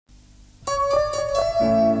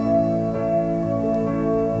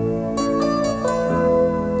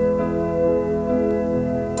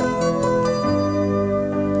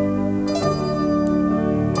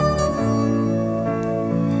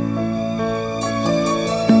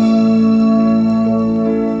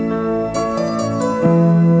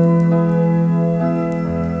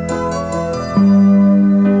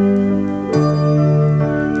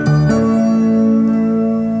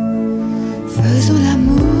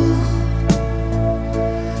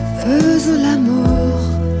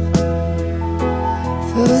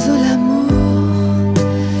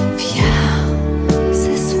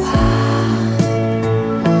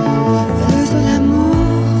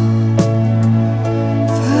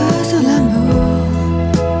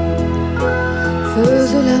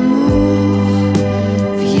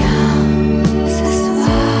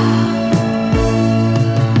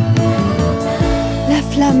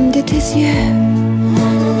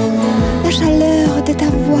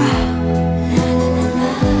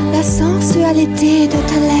sensualité de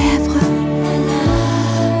tes lèvres.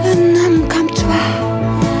 Un homme comme toi,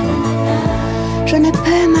 je ne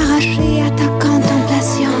peux m'arracher à ta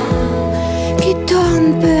contemplation qui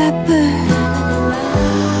tourne peu à peu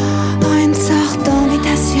en une sorte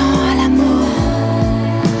d'invitation à l'amour.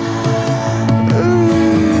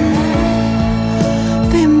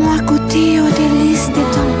 Fais-moi goûter aux délices de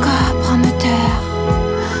ton corps prometteur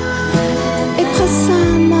et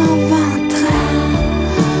pressant mon ventre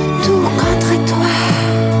tout contre toi.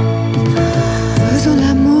 Faisons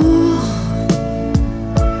l'amour,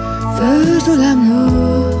 faisons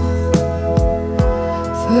l'amour,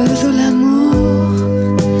 faisons l'amour.